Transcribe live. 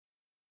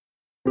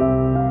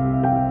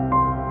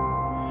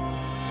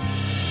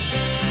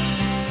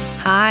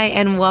Hi,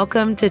 and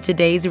welcome to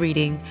today's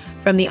reading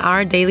from the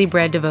Our Daily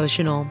Bread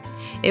devotional.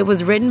 It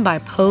was written by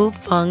Po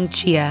Fung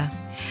Chia,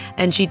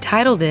 and she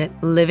titled it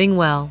Living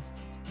Well.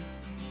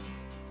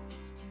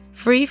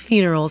 Free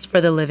funerals for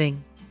the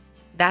living.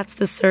 That's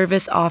the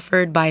service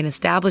offered by an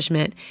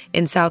establishment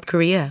in South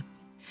Korea.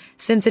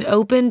 Since it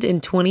opened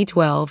in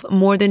 2012,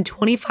 more than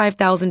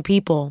 25,000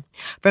 people,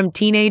 from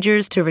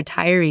teenagers to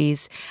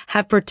retirees,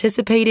 have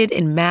participated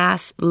in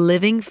mass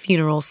living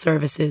funeral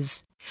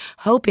services,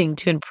 hoping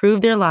to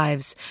improve their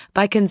lives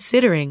by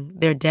considering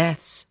their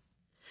deaths.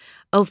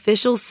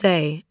 Officials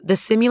say the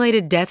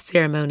simulated death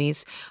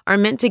ceremonies are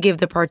meant to give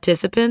the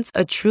participants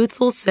a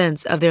truthful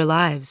sense of their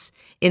lives,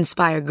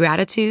 inspire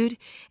gratitude,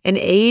 and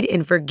aid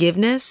in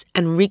forgiveness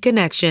and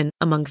reconnection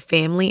among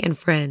family and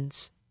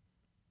friends.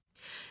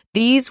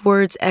 These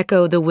words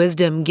echo the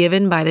wisdom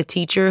given by the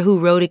teacher who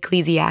wrote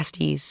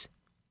Ecclesiastes.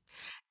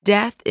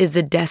 Death is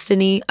the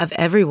destiny of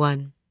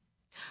everyone.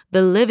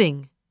 The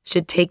living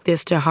should take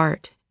this to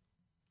heart.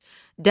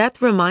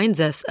 Death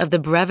reminds us of the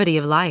brevity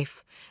of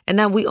life and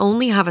that we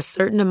only have a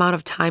certain amount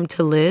of time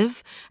to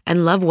live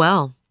and love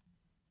well.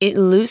 It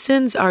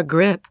loosens our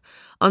grip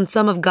on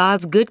some of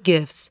God's good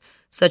gifts,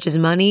 such as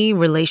money,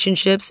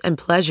 relationships, and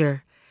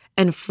pleasure,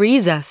 and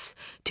frees us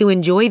to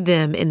enjoy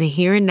them in the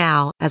here and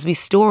now as we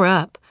store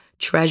up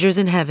treasures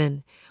in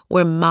heaven,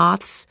 where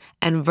moths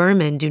and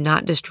vermin do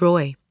not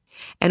destroy,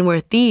 and where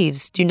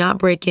thieves do not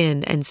break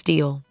in and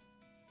steal.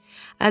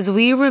 As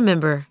we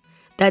remember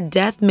that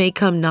death may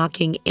come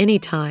knocking any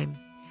time,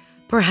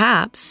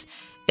 perhaps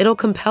it'll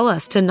compel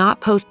us to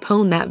not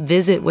postpone that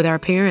visit with our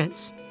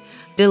parents,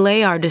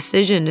 delay our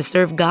decision to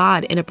serve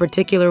God in a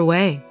particular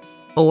way,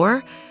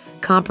 or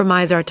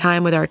compromise our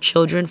time with our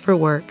children for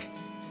work.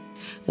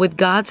 With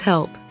God's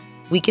help,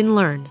 we can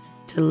learn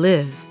to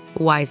live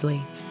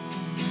wisely.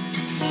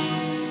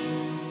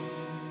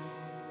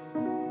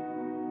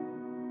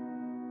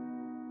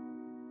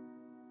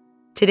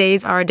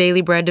 Today's Our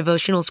Daily Bread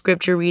devotional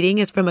scripture reading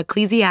is from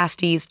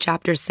Ecclesiastes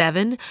chapter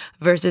 7,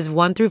 verses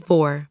 1 through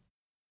 4.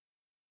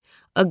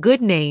 A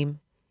good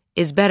name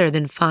is better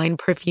than fine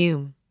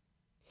perfume,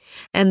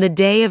 and the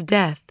day of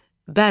death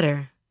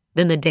better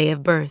than the day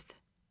of birth.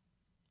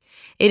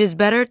 It is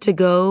better to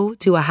go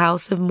to a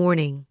house of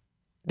mourning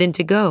than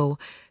to go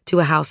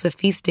to a house of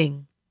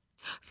feasting,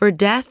 for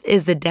death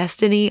is the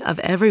destiny of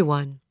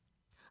everyone.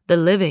 The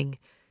living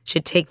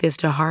should take this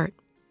to heart.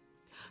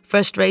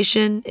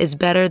 Frustration is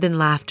better than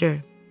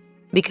laughter,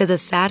 because a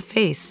sad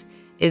face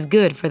is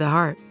good for the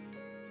heart.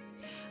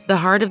 The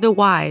heart of the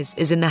wise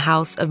is in the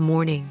house of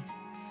mourning,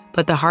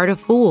 but the heart of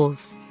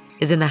fools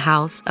is in the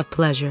house of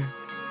pleasure.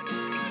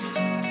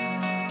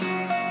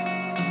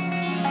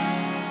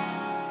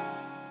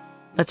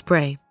 Let's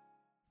pray.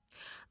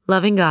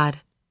 Loving God,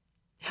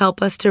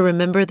 help us to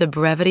remember the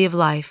brevity of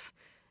life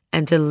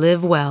and to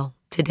live well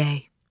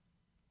today.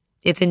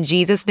 It's in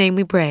Jesus' name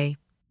we pray.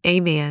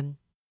 Amen.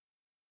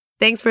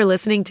 Thanks for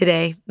listening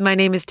today. My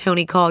name is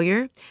Tony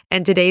Collier,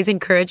 and today's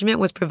encouragement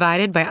was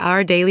provided by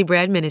Our Daily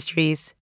Bread Ministries.